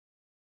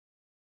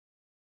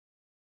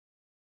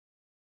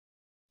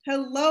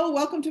Hello,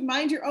 welcome to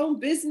Mind Your Own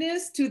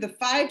Business, to the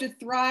 5 to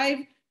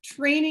Thrive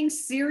training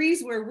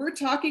series, where we're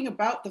talking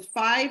about the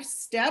 5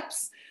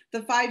 steps,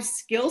 the 5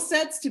 skill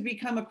sets to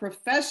become a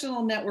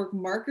professional network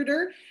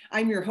marketer.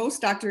 I'm your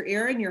host, Dr.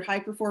 Erin, your high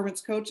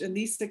performance coach and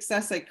the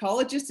success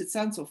psychologist. It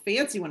sounds so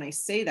fancy when I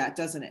say that,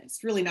 doesn't it?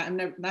 It's really not,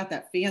 I'm not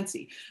that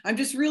fancy. I'm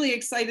just really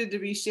excited to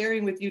be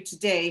sharing with you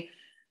today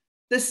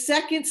the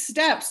second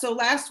step. So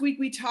last week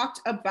we talked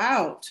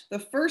about the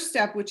first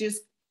step, which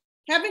is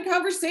having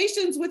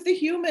conversations with the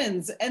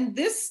humans. And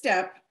this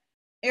step,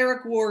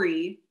 Eric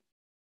Worre,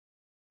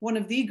 one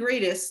of the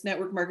greatest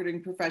network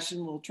marketing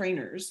professional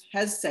trainers,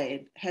 has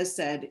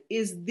said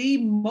is the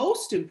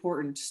most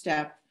important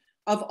step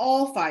of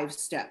all 5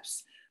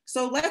 steps.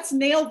 So let's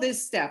nail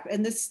this step.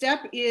 And the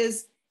step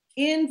is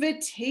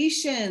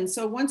invitation.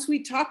 So once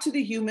we talk to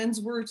the humans,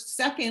 we're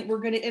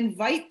going to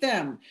invite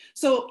them.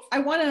 So I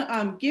want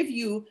to give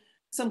you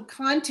some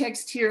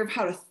context here of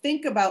how to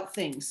think about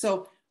things.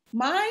 So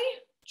my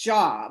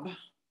job,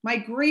 my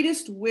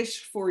greatest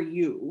wish for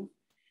you,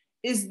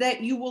 is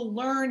that you will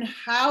learn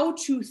how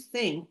to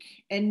think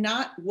and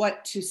not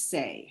what to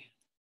say.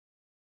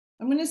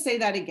 I'm going to say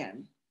that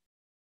again.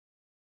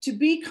 To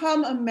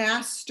become a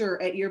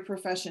master at your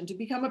profession, to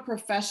become a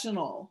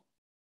professional,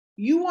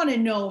 you want to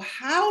know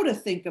how to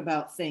think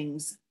about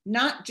things,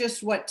 not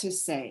just what to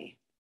say.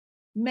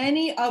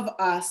 Many of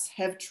us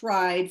have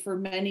tried for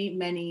many,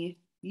 many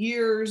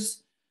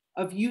years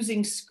of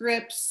using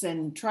scripts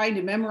and trying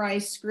to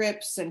memorize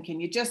scripts, and can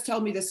you just tell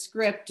me the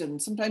script? And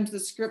sometimes the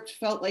script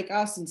felt like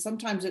us, and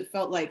sometimes it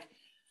felt like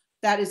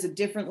that is a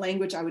different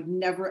language. I would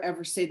never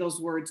ever say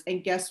those words.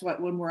 And guess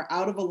what? When we're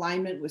out of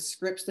alignment with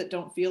scripts that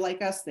don't feel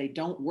like us, they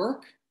don't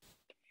work.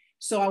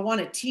 So I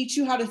want to teach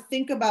you how to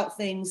think about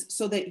things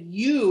so that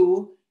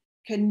you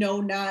can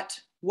know not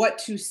what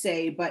to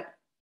say, but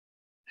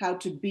how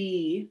to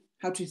be,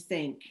 how to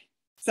think.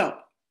 So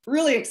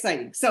really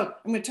exciting. So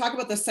I'm going to talk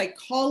about the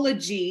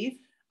psychology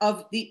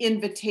of the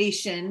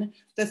invitation,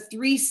 the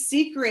 3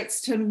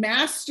 secrets to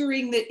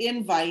mastering the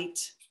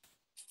invite,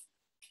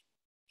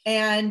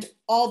 and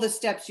all the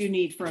steps you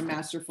need for a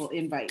masterful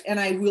invite. And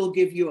I will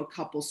give you a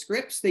couple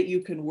scripts that you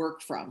can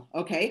work from.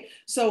 Okay.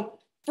 So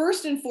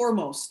first and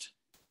foremost,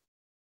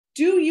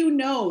 do you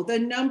know the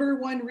number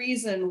 1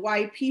 reason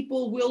why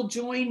people will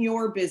join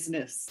your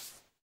business?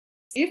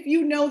 If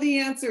you know the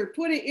answer,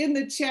 put it in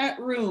the chat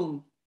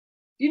room.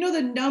 You know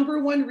the number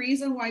 1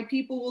 reason why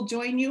people will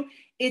join you?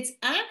 It's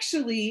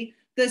actually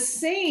the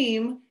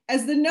same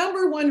as the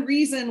number 1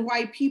 reason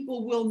why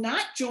people will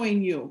not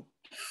join you.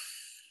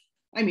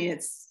 I mean,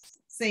 it's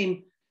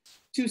same,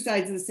 2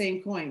 sides of the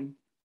same coin.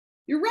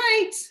 You're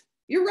right.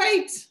 You're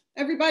right,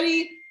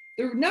 everybody.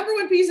 The number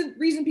 1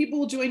 reason people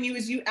will join you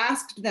is you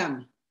asked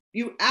them.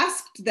 You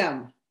asked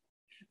them.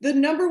 The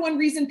number 1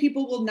 reason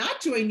people will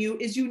not join you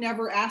is you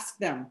never asked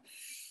them.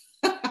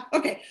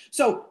 Okay,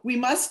 so we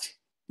must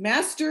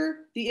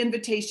master the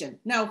invitation.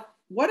 Now,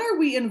 what are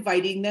we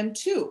inviting them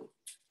to?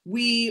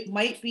 We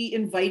might be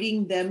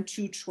inviting them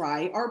to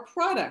try our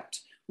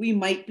product. We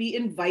might be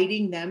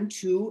inviting them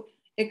to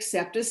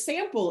accept a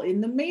sample in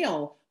the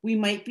mail. We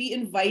might be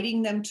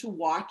inviting them to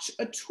watch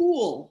a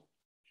tool.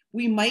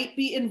 We might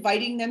be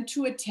inviting them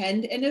to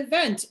attend an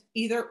event,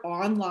 either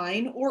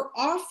online or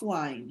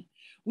offline.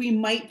 We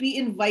might be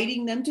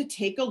inviting them to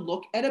take a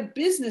look at a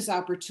business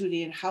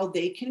opportunity and how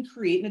they can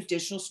create an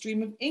additional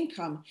stream of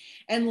income.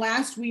 And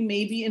last, we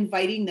may be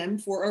inviting them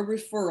for a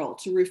referral,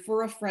 to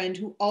refer a friend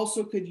who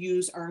also could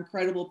use our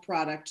incredible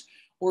product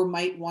or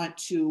might want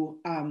to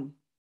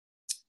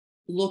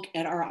look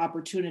at our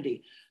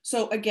opportunity.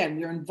 So again,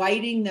 we're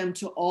inviting them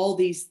to all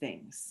these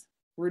things.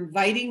 We're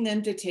inviting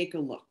them to take a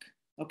look,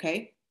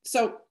 okay?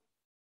 So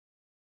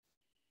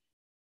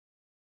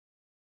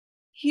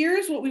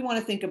here's what we want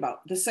to think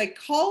about. The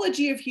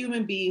psychology of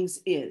human beings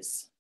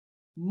is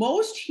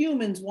most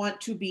humans want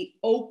to be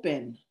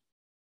open.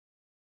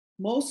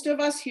 Most of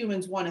us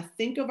humans want to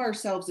think of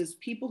ourselves as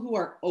people who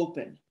are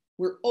open.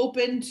 We're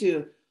open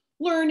to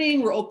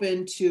learning. We're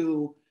open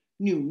to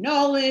new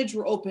knowledge.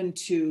 We're open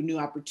to new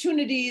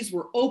opportunities.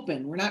 We're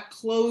open. We're not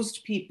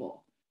closed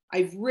people.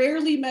 I've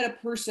rarely met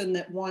a person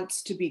that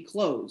wants to be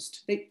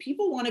closed.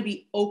 People want to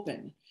be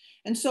open.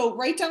 And so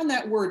write down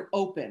that word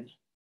open.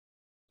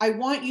 I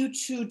want you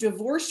to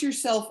divorce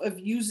yourself of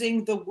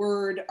using the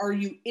word, are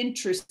you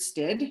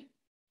interested?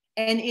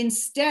 And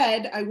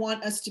instead, I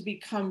want us to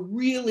become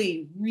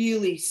really,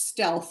 really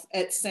stealth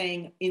at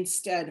saying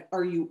instead,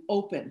 are you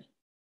open?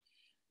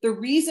 The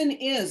reason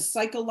is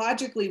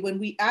psychologically, when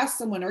we ask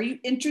someone, are you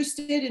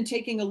interested in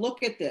taking a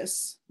look at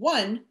this?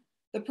 1,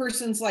 the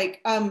person's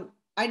like, I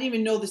didn't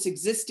even know this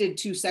existed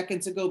 2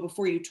 seconds ago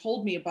before you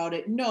told me about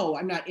it. No,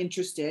 I'm not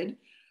interested.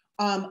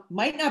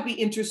 Might not be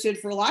interested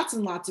for lots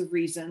and lots of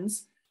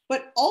reasons.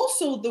 But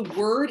also the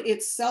word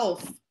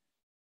itself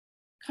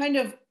kind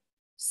of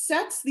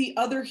sets the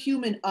other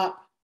human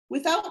up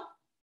without,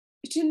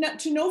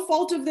 to no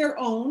fault of their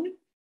own,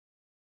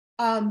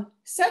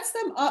 sets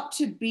them up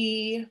to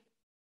be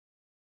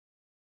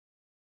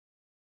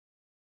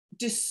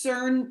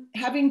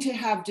having to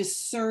have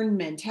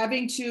discernment,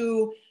 having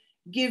to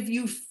give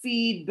you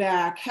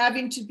feedback,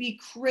 having to be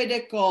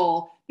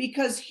critical,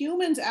 because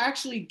humans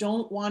actually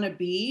don't want to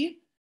be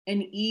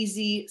an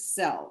easy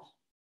sell.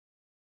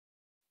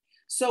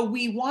 So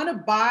we want to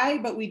buy,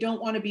 but we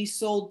don't want to be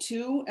sold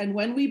to. And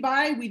when we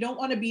buy, we don't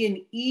want to be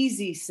an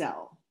easy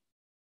sell.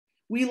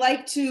 We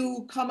like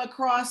to come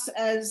across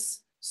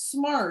as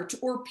smart,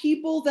 or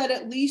people that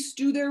at least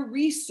do their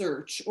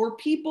research, or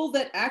people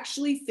that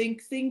actually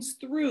think things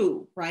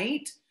through,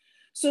 right?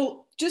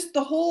 So just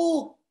the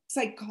whole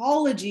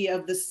psychology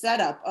of the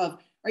setup of,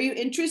 are you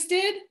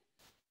interested?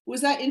 Was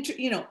that,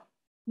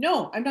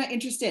 no, I'm not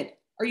interested.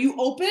 Are you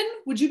open?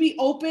 Would you be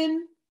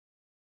open?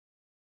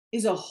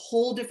 Is a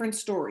whole different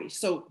story.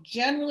 So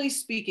generally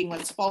speaking,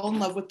 let's fall in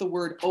love with the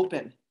word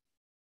open.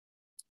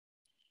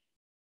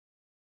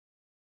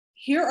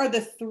 Here are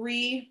the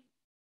 3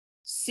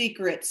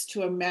 secrets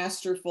to a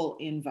masterful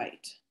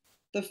invite.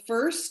 The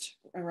first,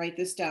 I write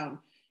this down,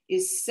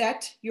 is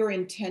set your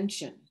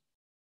intention.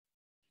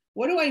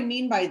 What do I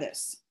mean by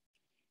this?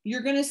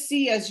 You're going to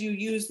see as you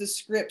use the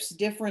scripts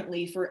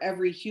differently for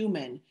every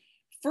human.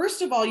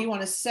 First of all, you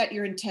want to set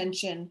your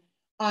intention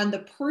on the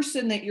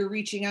person that you're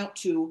reaching out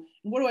to.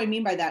 And what do I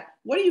mean by that?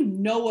 What do you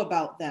know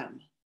about them?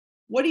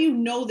 What do you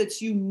know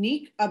that's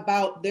unique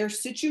about their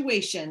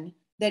situation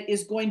that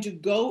is going to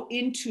go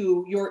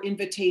into your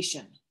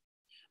invitation?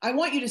 I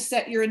want you to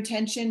set your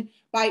intention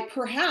by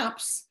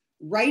perhaps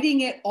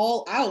writing it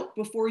all out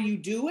before you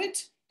do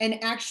it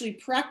and actually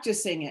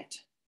practicing it.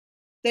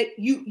 That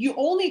you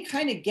only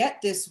kind of get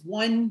this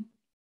one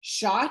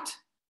shot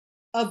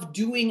of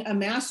doing a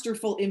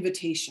masterful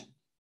invitation.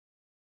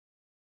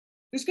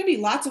 There's going to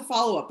be lots of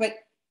follow-up, but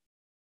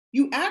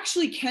you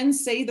actually can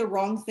say the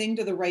wrong thing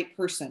to the right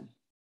person.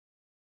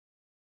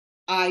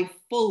 I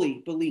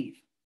fully believe.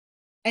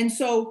 And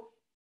so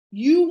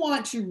you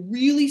want to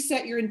really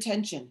set your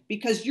intention,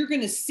 because you're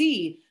going to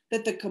see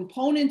that the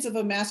components of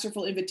a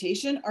masterful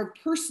invitation are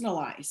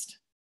personalized.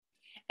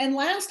 And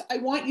last, I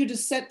want you to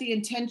set the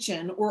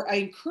intention, or I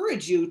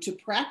encourage you to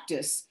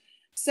practice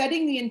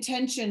setting the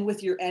intention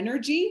with your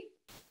energy.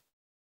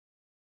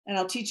 And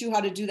I'll teach you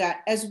how to do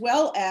that, as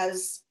well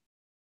as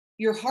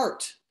your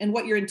heart and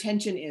what your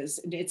intention is.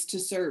 And it's to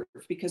serve,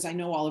 because I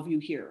know all of you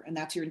here, and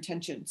that's your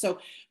intention. So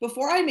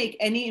before I make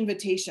any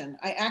invitation,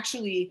 I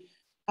actually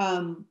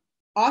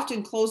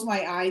often close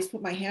my eyes,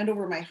 put my hand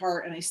over my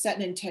heart, and I set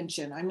an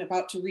intention. I'm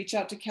about to reach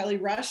out to Kelly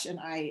Rush, and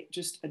I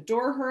just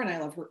adore her, and I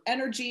love her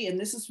energy, and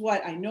this is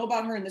what I know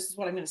about her, and this is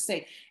what I'm going to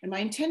say. And my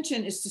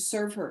intention is to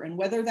serve her, and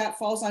whether that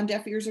falls on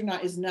deaf ears or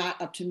not is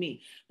not up to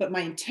me. But my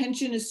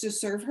intention is to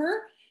serve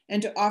her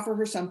and to offer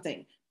her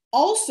something.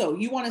 Also,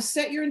 you want to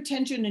set your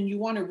intention, and you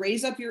want to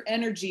raise up your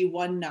energy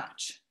 1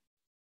 notch.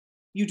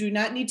 You do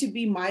not need to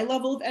be my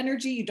level of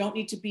energy. You don't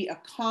need to be a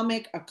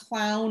comic, a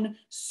clown,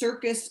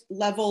 circus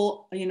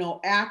level,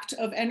 act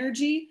of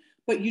energy,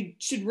 but you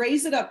should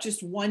raise it up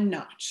just 1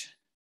 notch.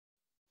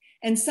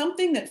 And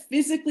something that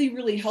physically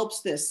really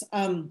helps this,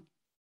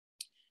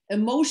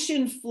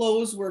 emotion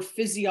flows where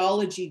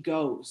physiology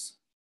goes.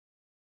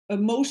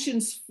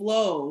 Emotions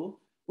flow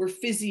where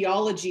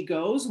physiology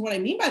goes. And what I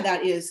mean by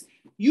that is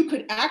you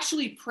could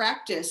actually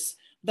practice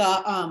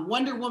the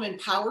Wonder Woman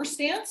power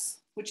stance,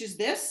 which is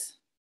this.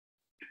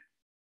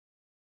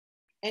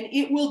 And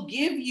it will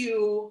give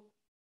you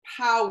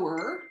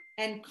power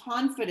and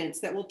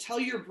confidence that will tell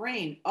your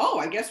brain, oh,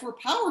 I guess we're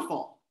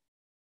powerful.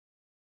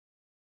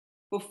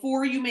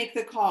 Before you make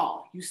the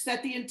call, you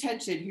set the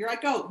intention. Here I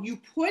go.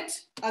 You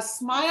put a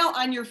smile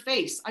on your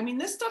face. I mean,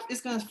 this stuff is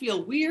going to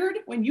feel weird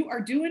when you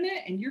are doing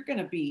it, and you're going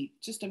to be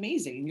just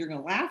amazing. And you're going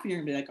to laugh, and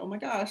you're going to be like, oh my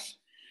gosh,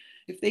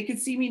 if they could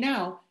see me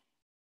now.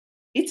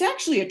 It's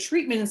actually a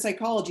treatment in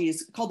psychology.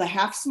 It's called the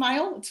half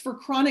smile. It's for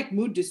chronic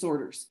mood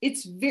disorders.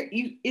 It's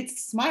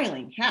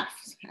smiling,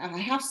 a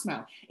half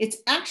smile. It's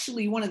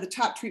actually one of the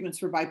top treatments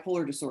for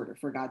bipolar disorder,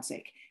 for God's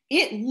sake.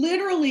 It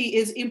literally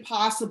is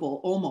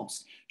impossible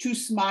almost to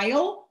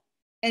smile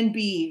and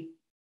be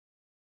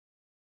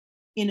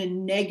in a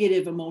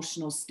negative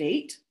emotional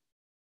state.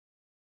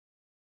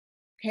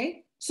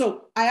 Okay.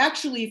 So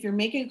if you're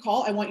making a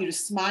call, I want you to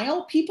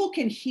smile. People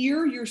can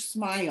hear your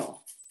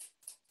smile.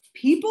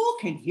 People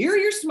can hear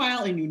your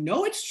smile, and you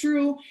know it's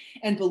true,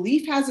 and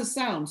belief has a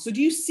sound. So do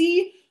you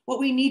see what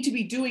we need to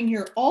be doing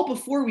here all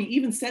before we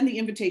even send the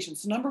invitation?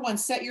 So number 1,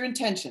 set your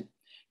intention.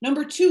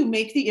 Number 2,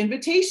 make the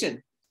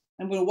invitation.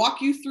 I'm going to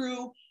walk you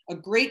through a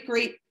great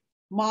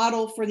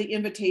model for the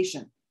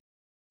invitation.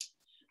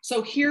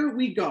 So here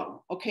we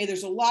go. Okay,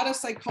 there's a lot of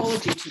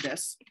psychology to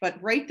this,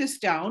 but write this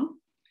down,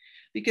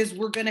 because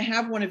we're going to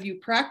have one of you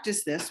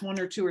practice this, 1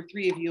 or 2 or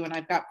 3 of you, and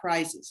I've got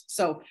prizes.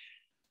 So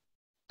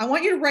I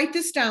want you to write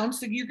this down.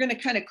 So you're going to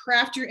kind of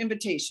craft your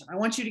invitation. I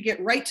want you to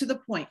get right to the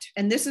point.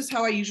 And this is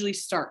how I usually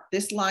start,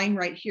 this line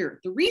right here.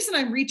 The reason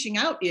I'm reaching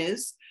out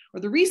is, or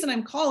the reason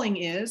I'm calling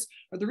is,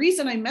 or the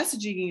reason I'm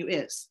messaging you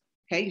is.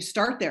 Okay, you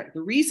start there.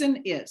 The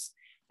reason is.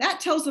 That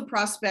tells the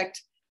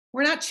prospect,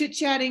 we're not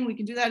chit-chatting. We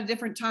can do that at a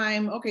different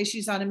time. Okay,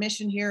 she's on a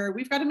mission here.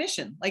 We've got a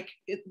mission.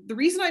 The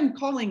reason I'm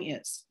calling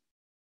is.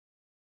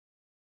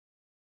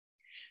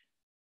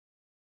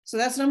 So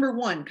that's number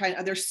one.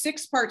 There's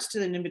 6 parts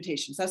to an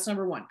invitation. So that's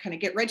number one. Kind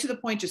of get right to the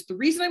point. Just the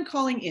reason I'm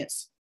calling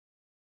is.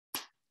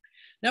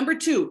 Number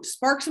 2,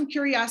 spark some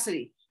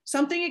curiosity.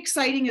 Something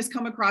exciting has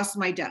come across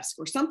my desk,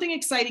 or something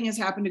exciting has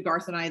happened to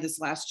Garth and I this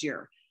last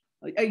year.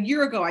 A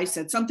year ago, I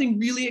said something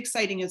really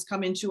exciting has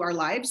come into our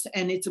lives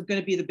and it's going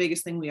to be the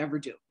biggest thing we ever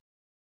do.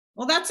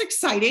 Well, that's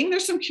exciting.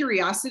 There's some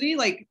curiosity,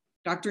 like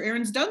Dr.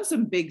 Erin's done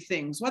some big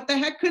things. What the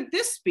heck could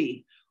this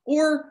be?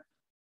 Or,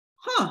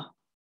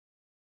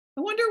 I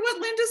wonder what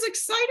Linda's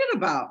excited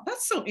about.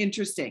 That's so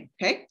interesting.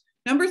 Okay.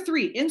 Number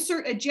 3,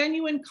 insert a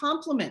genuine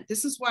compliment.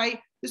 This is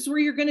where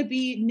you're going to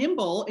be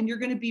nimble and you're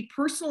going to be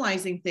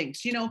personalizing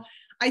things. You know,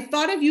 I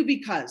thought of you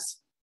because,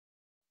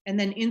 and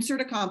then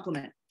insert a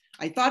compliment.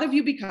 I thought of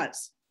you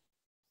because.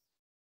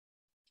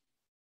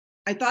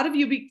 I thought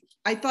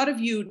of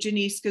you,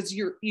 Janice, because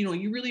you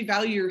really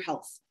value your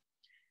health.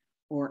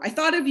 Or I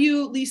thought of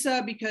you,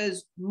 Lisa,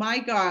 because my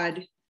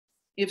God,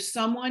 if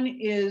someone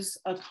is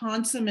a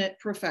consummate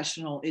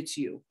professional, it's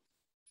you.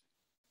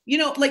 You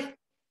know, like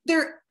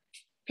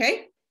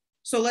okay.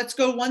 So let's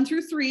go 1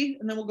 through 3,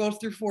 and then we'll go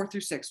through 4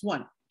 through 6.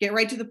 1, get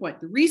right to the point.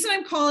 The reason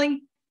I'm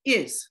calling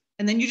is,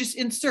 and then you just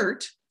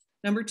insert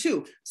number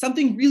 2,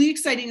 something really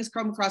exciting has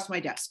come across my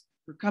desk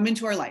or come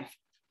into our life.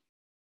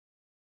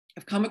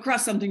 I've come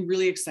across something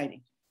really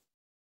exciting.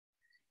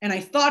 And I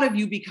thought of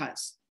you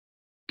because.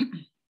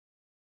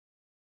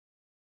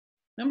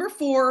 Number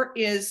 4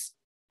 is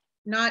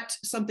not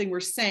something we're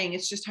saying,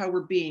 it's just how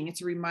we're being.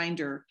 It's a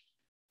reminder.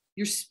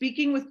 You're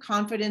speaking with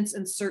confidence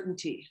and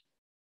certainty.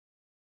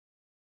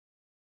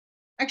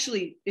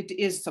 Actually, it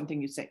is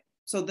something you say.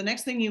 So the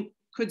next thing you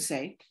could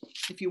say,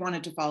 if you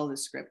wanted to follow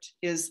this script,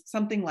 is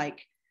something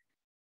like,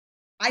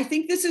 I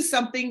think this is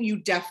something you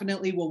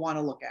definitely will want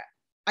to look at.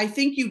 I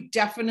think you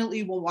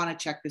definitely will want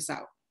to check this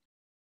out.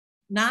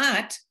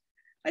 Not,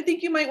 I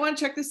think you might want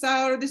to check this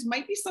out, or this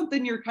might be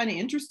something you're kind of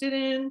interested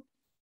in.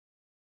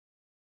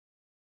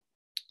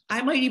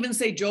 I might even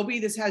say, Joby,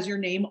 this has your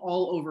name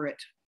all over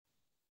it.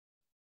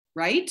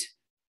 Right?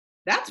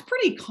 That's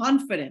pretty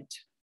confident.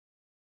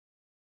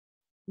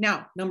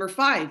 Now, number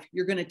 5,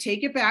 you're going to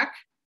take it back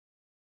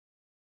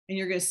and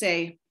you're going to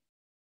say,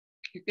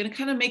 you're going to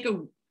kind of make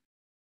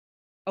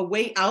a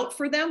way out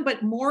for them,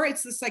 but more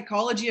it's the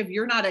psychology of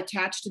you're not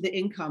attached to the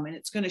income, and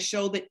it's going to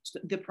show that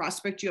the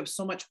prospect you have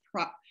so much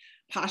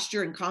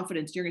posture and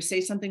confidence. You're going to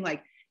say something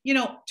like, you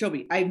know,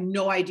 Joby, I have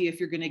no idea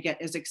if you're going to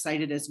get as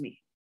excited as me.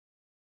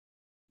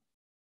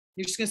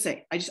 You're just going to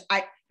say,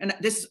 and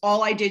this is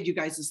all I did, you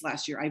guys, this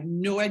last year. I have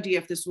no idea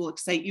if this will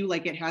excite you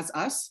like it has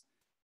us.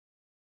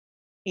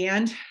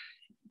 And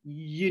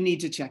you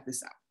need to check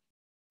this out.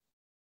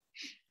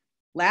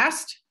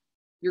 Last,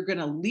 you're going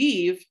to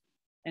leave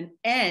and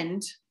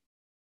end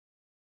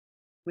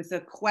with a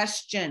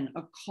question,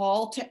 a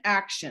call to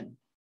action.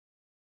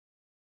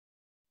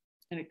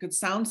 And it could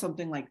sound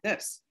something like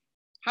this.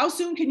 How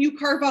soon can you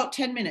carve out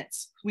 10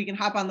 minutes? We can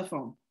hop on the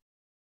phone.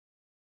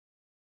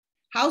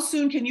 How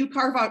soon can you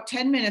carve out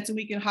 10 minutes and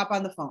we can hop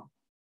on the phone?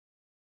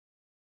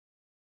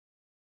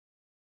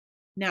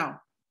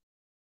 Now,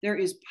 there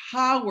is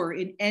power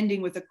in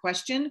ending with a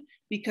question,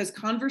 because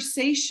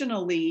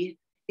conversationally,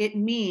 it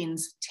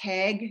means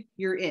tag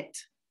you're it.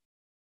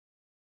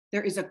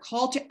 There is a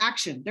call to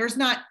action. There's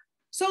not,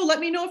 so let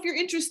me know if you're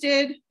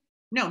interested.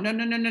 No.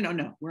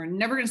 We're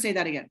never going to say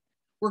that again.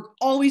 We're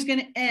always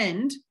going to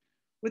end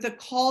with a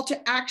call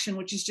to action,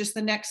 which is just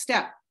the next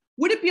step.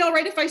 Would it be all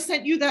right if I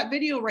sent you that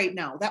video right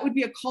now? That would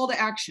be a call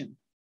to action,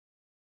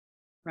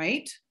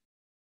 right?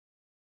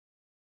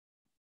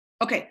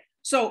 Okay.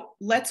 So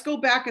let's go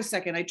back a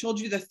second. I told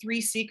you the 3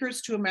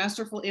 secrets to a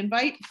masterful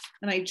invite,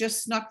 and I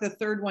just snuck the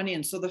 3rd one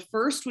in. So the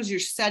first was you're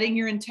setting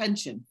your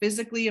intention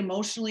physically,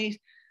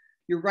 emotionally.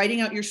 You're writing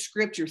out your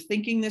script. You're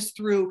thinking this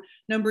through.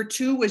 Number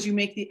 2 was you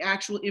make the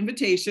actual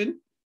invitation.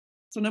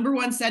 So number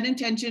 1, set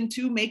intention.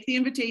 2, make the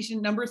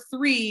invitation. Number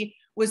 3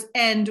 was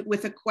end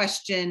with a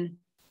question,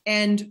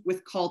 end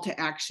with call to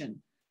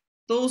action.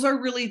 Those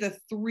are really the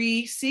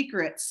 3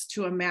 secrets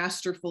to a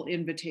masterful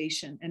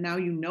invitation. And now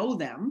you know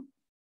them.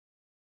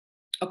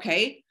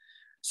 Okay,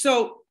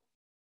 so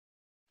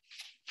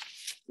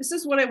this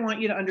is what I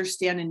want you to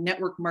understand in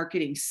network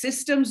marketing.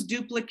 Systems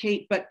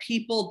duplicate, but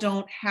people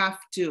don't have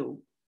to.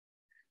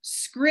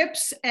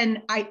 Scripts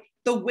and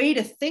the way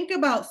to think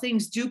about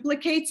things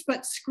duplicates,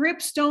 but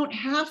scripts don't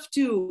have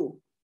to.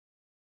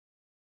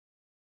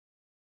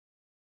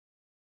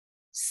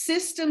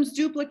 Systems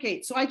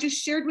duplicate. So I just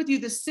shared with you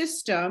the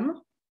system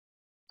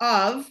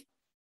of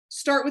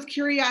start with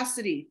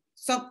curiosity.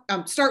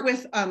 Start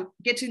with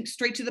getting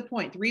straight to the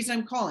point. The reason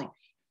I'm calling,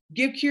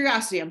 give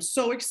curiosity. I'm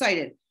so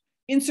excited.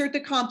 Insert the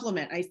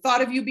compliment. I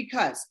thought of you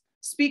because.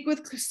 Speak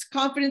with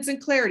confidence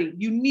and clarity.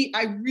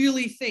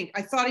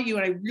 I thought of you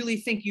and I really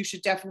think you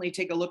should definitely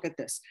take a look at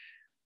this.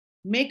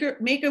 Make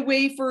a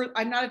way for,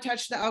 I'm not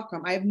attached to the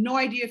outcome. I have no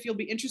idea if you'll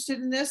be interested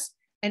in this,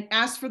 and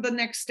ask for the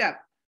next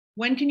step.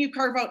 When can you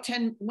carve out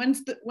 10,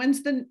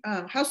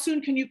 how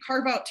soon can you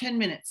carve out 10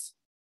 minutes?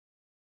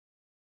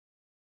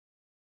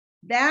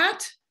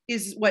 That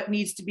is what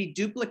needs to be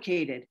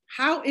duplicated.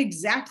 How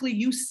exactly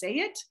you say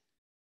it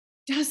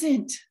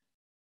doesn't.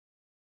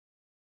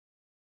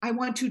 I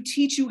want to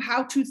teach you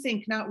how to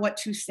think, not what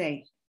to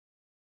say.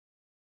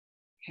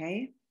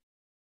 Okay?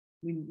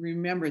 We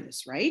remember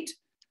this, right?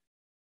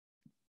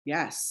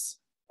 Yes.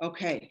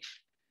 Okay.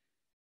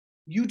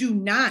 You do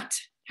not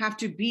have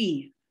to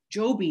be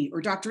Joby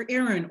or Dr.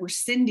 Erin or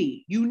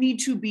Cindy. You need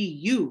to be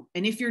you.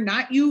 And if you're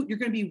not you, you're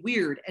going to be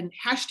weird. And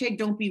hashtag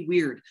don't be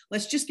weird.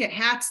 Let's just get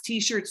hats,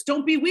 t-shirts.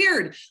 Don't be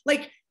weird.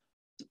 Like,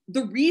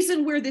 the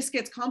reason where this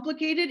gets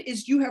complicated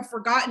is you have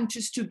forgotten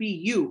just to be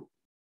you.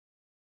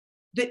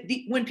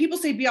 When people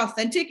say be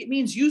authentic, it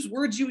means use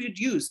words you would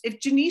use. If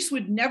Janice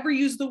would never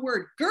use the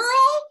word girl,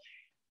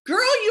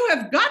 you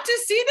have got to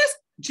see this.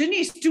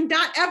 Janice, do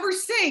not ever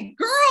say,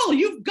 girl,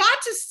 you've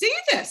got to see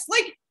this.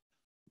 Like,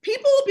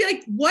 people will be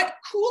like, what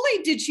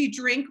Kool-Aid did she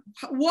drink?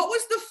 What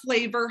was the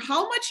flavor?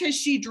 How much has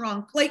she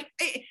drunk? Like,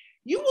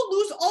 you will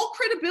lose all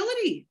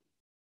credibility.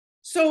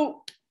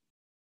 So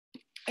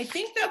I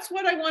think that's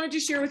what I wanted to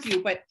share with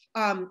you, but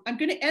I'm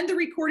going to end the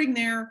recording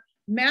there.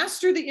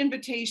 Master the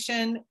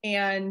invitation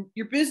and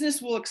your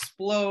business will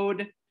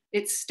explode.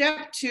 It's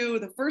step 2.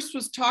 The first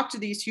was talk to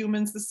these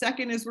humans. The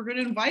second is we're going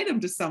to invite them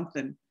to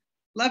something.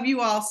 Love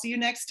you all. See you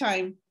next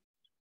time.